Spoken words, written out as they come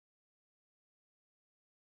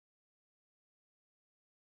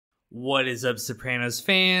What is up, Sopranos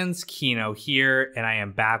fans? Kino here, and I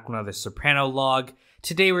am back with another Soprano log.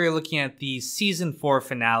 Today we're looking at the Season 4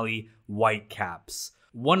 finale, Whitecaps.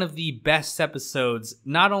 One of the best episodes,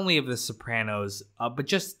 not only of The Sopranos, but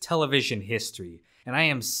just television history. And I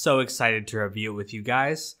am so excited to review it with you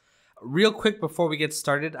guys. Real quick before we get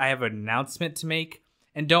started, I have an announcement to make.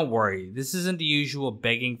 And don't worry, this isn't the usual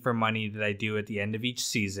begging for money that I do at the end of each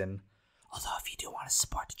season. Although if you do want to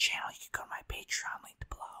support the channel, you can go to my Patreon link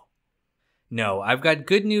below. No, I've got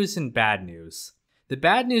good news and bad news. The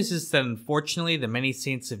bad news is that unfortunately the Many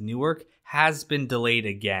Saints of Newark has been delayed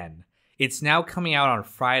again. It's now coming out on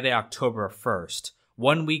Friday, October 1st,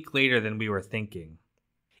 1 week later than we were thinking.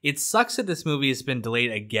 It sucks that this movie has been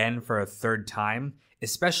delayed again for a third time,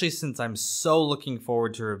 especially since I'm so looking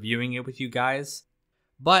forward to reviewing it with you guys.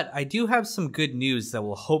 But I do have some good news that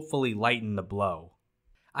will hopefully lighten the blow.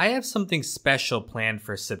 I have something special planned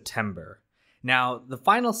for September. Now, the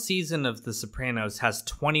final season of The Sopranos has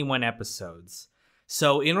 21 episodes.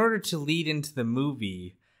 So in order to lead into the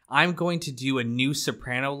movie, I'm going to do a new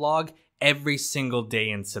Soprano log every single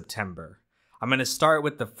day in September. I'm going to start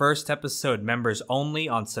with the first episode, Members Only,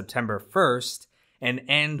 on September 1st, and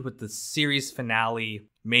end with the series finale,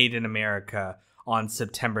 Made in America, on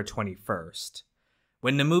September 21st.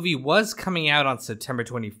 When the movie was coming out on September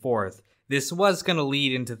 24th, this was going to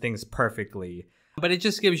lead into things perfectly, but it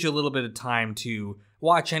just gives you a little bit of time to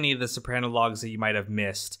watch any of the Soprano logs that you might have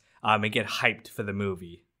missed and get hyped for the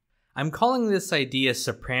movie. I'm calling this idea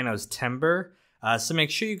Sopranos Timber, so make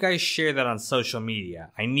sure you guys share that on social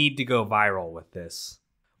media. I need to go viral with this.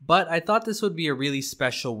 But I thought this would be a really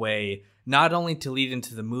special way, not only to lead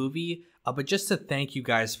into the movie, but just to thank you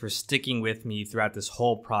guys for sticking with me throughout this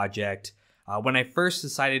whole project. When I first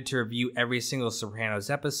decided to review every single Sopranos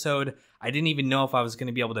episode, I didn't even know if I was going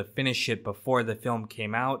to be able to finish it before the film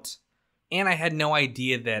came out. And I had no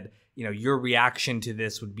idea that, your reaction to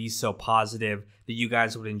this would be so positive, that you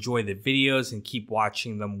guys would enjoy the videos and keep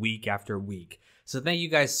watching them week after week. So thank you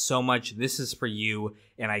guys so much. This is for you,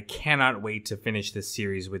 and I cannot wait to finish this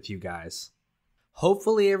series with you guys.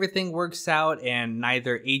 Hopefully everything works out and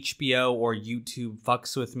neither HBO or YouTube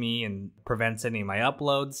fucks with me and prevents any of my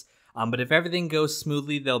uploads. But if everything goes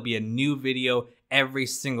smoothly, there'll be a new video every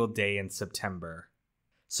single day in September.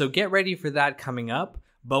 So get ready for that coming up.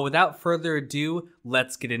 But without further ado,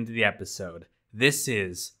 let's get into the episode. This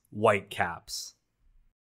is Whitecaps.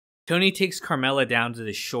 Tony takes Carmela down to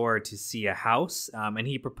the shore to see a house, and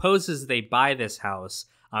he proposes they buy this house,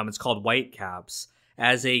 it's called Whitecaps,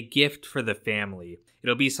 as a gift for the family.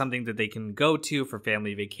 It'll be something that they can go to for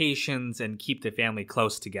family vacations and keep the family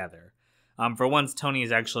close together. For once, Tony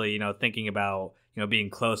is actually, thinking about,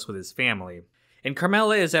 being close with his family. And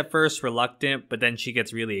Carmela is at first reluctant, but then she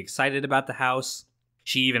gets really excited about the house.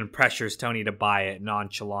 She even pressures Tony to buy it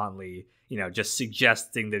nonchalantly, just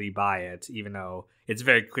suggesting that he buy it, even though it's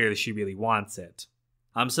very clear that she really wants it.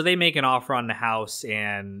 So they make an offer on the house,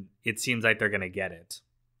 and it seems like they're going to get it.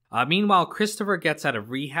 Meanwhile, Christopher gets out of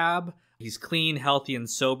rehab. He's clean, healthy, and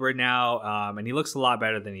sober now, and he looks a lot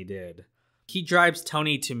better than he did. He drives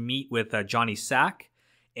Tony to meet with Johnny Sack,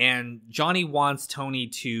 and Johnny wants Tony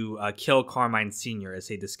to kill Carmine Sr., as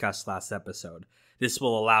they discussed last episode. This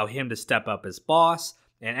will allow him to step up as boss,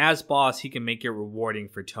 and as boss, he can make it rewarding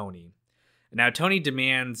for Tony. Now, Tony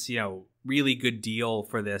demands, really good deal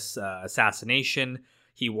for this assassination.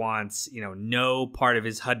 He wants, no part of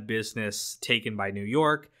his HUD business taken by New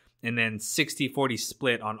York, and then 60-40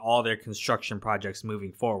 split on all their construction projects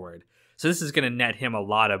moving forward. So this is going to net him a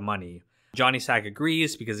lot of money. Johnny Sack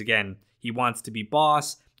agrees because, again, he wants to be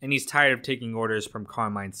boss, and he's tired of taking orders from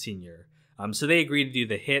Carmine Sr. So they agree to do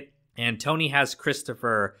the hit, and Tony has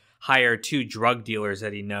Christopher hire 2 drug dealers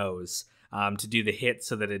that he knows to do the hit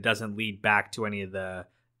so that it doesn't lead back to any of the,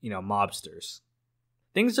 mobsters.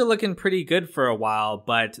 Things are looking pretty good for a while,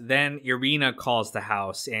 but then Irina calls the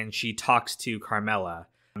house, and she talks to Carmela.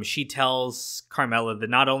 She tells Carmela that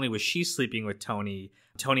not only was she sleeping with Tony,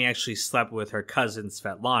 Tony actually slept with her cousin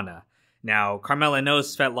Svetlana. Now, Carmela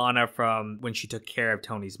knows Svetlana from when she took care of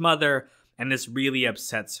Tony's mother, and this really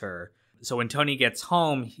upsets her. So when Tony gets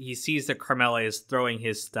home, he sees that Carmela is throwing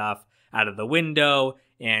his stuff out of the window,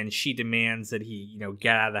 and she demands that he,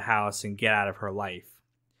 get out of the house and get out of her life.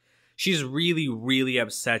 She's really, really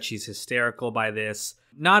upset. She's hysterical by this.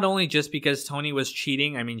 Not only just because Tony was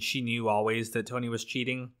cheating, she knew always that Tony was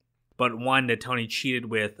cheating, but one, that Tony cheated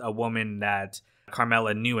with a woman that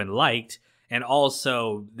Carmela knew and liked. And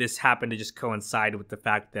also, this happened to just coincide with the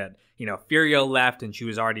fact that, Furio left and she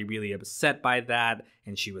was already really upset by that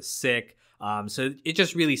and she was sick. So it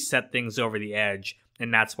just really set things over the edge.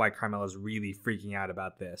 And that's why Carmela's really freaking out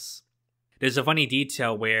about this. There's a funny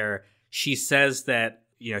detail where she says that,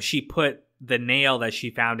 she put the nail that she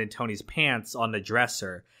found in Tony's pants on the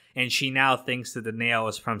dresser, and she now thinks that the nail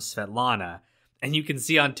is from Svetlana. And you can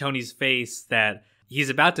see on Tony's face that he's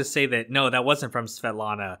about to say that, no, that wasn't from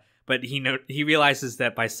Svetlana, but he realizes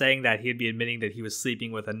that by saying that, he'd be admitting that he was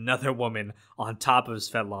sleeping with another woman on top of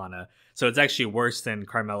Svetlana. So it's actually worse than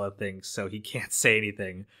Carmela thinks, so he can't say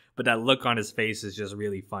anything. But that look on his face is just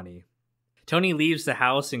really funny. Tony leaves the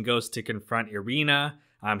house and goes to confront Irina.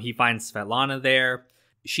 He finds Svetlana there.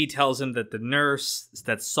 She tells him that the nurse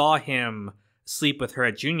that saw him sleep with her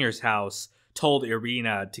at Junior's house told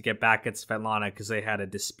Irina to get back at Svetlana because they had a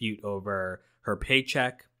dispute over her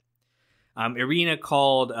paycheck. Irina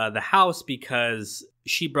called the house because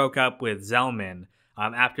she broke up with Zellman.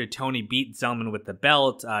 After Tony beat Zellman with the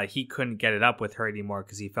belt, he couldn't get it up with her anymore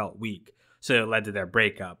because he felt weak. So it led to their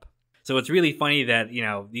breakup. So it's really funny that,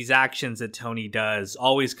 these actions that Tony does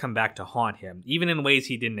always come back to haunt him, even in ways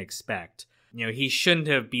he didn't expect. He shouldn't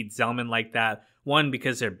have beat Zellman like that. One,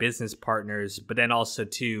 because they're business partners, but then also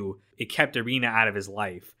two, it kept Irina out of his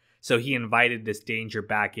life. So he invited this danger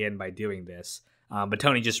back in by doing this. But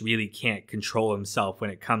Tony just really can't control himself when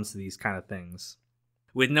it comes to these kind of things.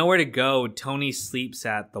 With nowhere to go, Tony sleeps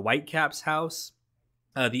at the Whitecaps' house.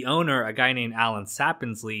 The owner, a guy named Alan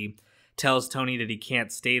Sapensley, tells Tony that he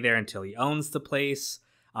can't stay there until he owns the place.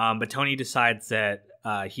 But Tony decides that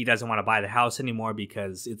he doesn't want to buy the house anymore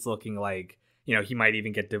because it's looking like, he might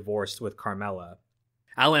even get divorced with Carmela.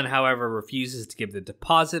 Alan, however, refuses to give the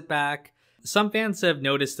deposit back. Some fans have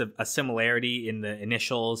noticed a similarity in the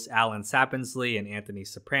initials Alan Sapensley and Anthony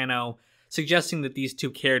Soprano, suggesting that these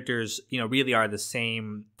two characters, really are the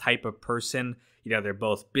same type of person. They're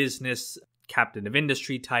both business, captain of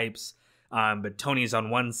industry types, but Tony's on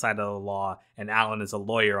one side of the law and Alan is a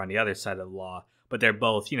lawyer on the other side of the law, but they're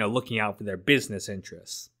both, looking out for their business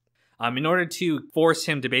interests. In order to force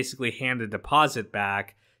him to basically hand the deposit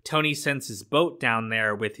back, Tony sends his boat down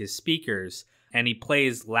there with his speakers, and he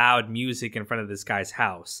plays loud music in front of this guy's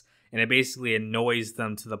house. And it basically annoys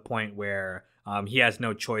them to the point where he has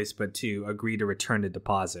no choice but to agree to return the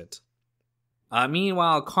deposit.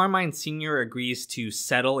 Meanwhile, Carmine Sr. agrees to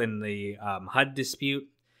settle in the HUD dispute.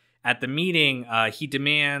 At the meeting, he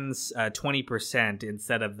demands 20%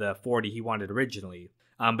 instead of the 40% he wanted originally.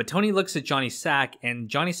 But Tony looks at Johnny Sack, and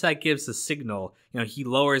Johnny Sack gives the signal. He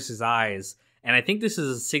lowers his eyes, and I think this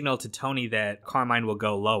is a signal to Tony that Carmine will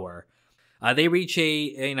go lower. They reach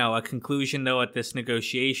a conclusion though at this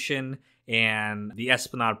negotiation, and the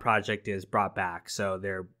Esplanade project is brought back, so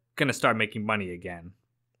they're gonna start making money again.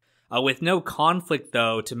 With no conflict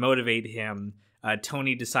though to motivate him,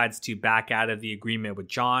 Tony decides to back out of the agreement with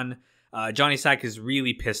John. Johnny Sack is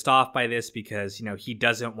really pissed off by this because, he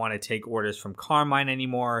doesn't want to take orders from Carmine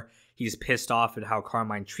anymore. He's pissed off at how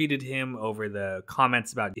Carmine treated him over the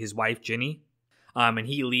comments about his wife, Ginny. And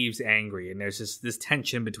he leaves angry. And there's this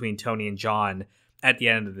tension between Tony and John at the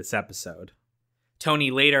end of this episode.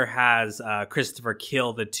 Tony later has Christopher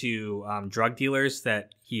kill the two drug dealers that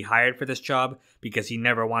he hired for this job because he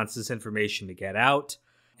never wants this information to get out.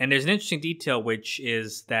 And there's an interesting detail, which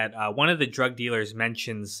is that one of the drug dealers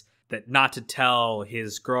mentions that not to tell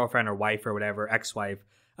his girlfriend or wife or whatever, ex-wife,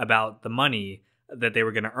 about the money that they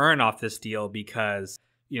were going to earn off this deal because,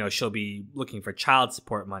 she'll be looking for child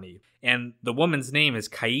support money. And the woman's name is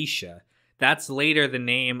Kaisha. That's later the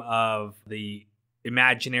name of the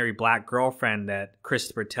imaginary black girlfriend that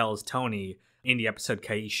Christopher tells Tony in the episode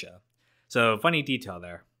Kaisha. So funny detail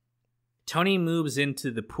there. Tony moves into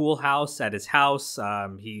the pool house at his house.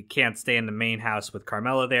 He can't stay in the main house with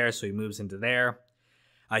Carmela there, so he moves into there.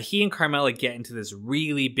 He and Carmela get into this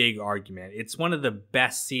really big argument. It's one of the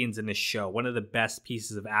best scenes in this show, one of the best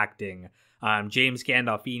pieces of acting. James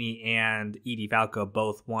Gandolfini and Edie Falco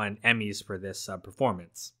both won Emmys for this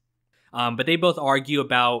performance. But they both argue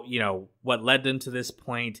about, what led them to this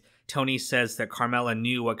point. Tony says that Carmela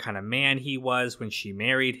knew what kind of man he was when she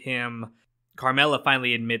married him. Carmela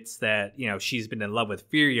finally admits that, she's been in love with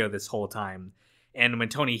Furio this whole time. And when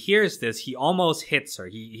Tony hears this, he almost hits her.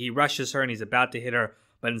 He rushes her and he's about to hit her,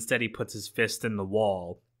 but instead he puts his fist in the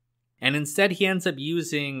wall. And instead he ends up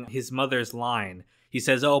using his mother's line. He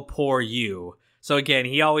says, "Oh, poor you." So again,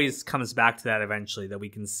 he always comes back to that eventually, that we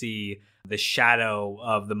can see the shadow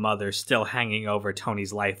of the mother still hanging over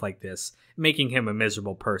Tony's life like this, making him a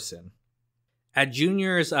miserable person. At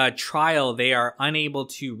Junior's trial, they are unable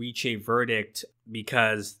to reach a verdict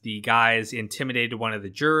because the guys intimidated one of the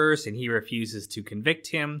jurors and he refuses to convict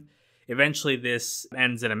him. Eventually, this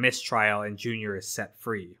ends in a mistrial and Junior is set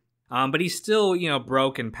free. But he's still,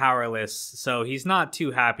 broke and powerless, so he's not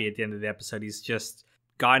too happy at the end of the episode. He's just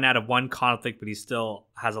gotten out of one conflict, but he still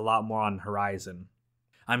has a lot more on the horizon.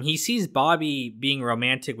 He sees Bobby being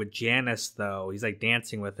romantic with Janice, though. He's like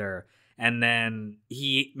dancing with her. And then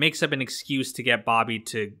he makes up an excuse to get Bobby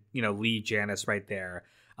to, leave Janice right there.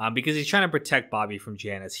 Because he's trying to protect Bobby from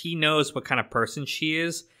Janice. He knows what kind of person she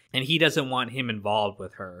is, and he doesn't want him involved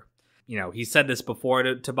with her. He said this before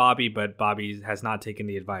to Bobby, but Bobby has not taken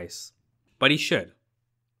the advice. But he should.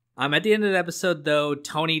 At the end of the episode, though,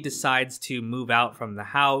 Tony decides to move out from the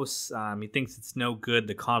house. He thinks it's no good,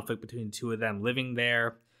 the conflict between the two of them living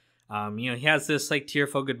there. He has this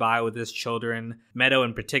tearful goodbye with his children. Meadow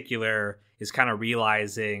in particular is kind of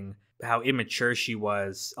realizing how immature she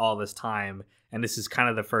was all this time. And this is kind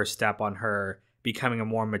of the first step on her becoming a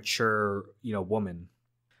more mature, woman.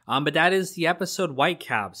 But that is the episode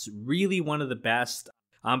Whitecaps. Really one of the best.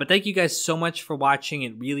 But thank you guys so much for watching.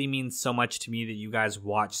 It really means so much to me that you guys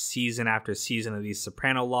watch season after season of these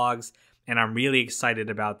Soprano logs. And I'm really excited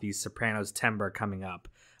about these Sopranos Timber coming up.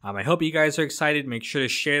 I hope you guys are excited. Make sure to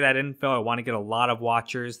share that info. I want to get a lot of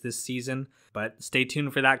watchers this season. But stay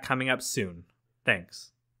tuned for that coming up soon.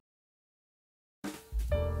 Thanks.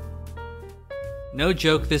 No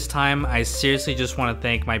joke this time, I seriously just want to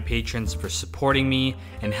thank my patrons for supporting me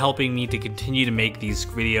and helping me to continue to make these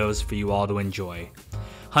videos for you all to enjoy.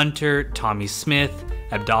 Hunter, Tommy Smith,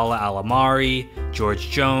 Abdallah Alamari, George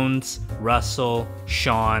Jones, Russell,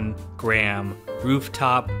 Sean, Graham,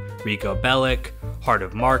 Rooftop, Rico Bellick, Heart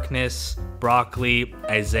of Markness, Broccoli,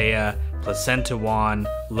 Isaiah, Placenta Juan,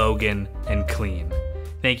 Logan, and Clean.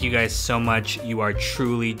 Thank you guys so much. You are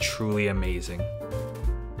truly, truly amazing.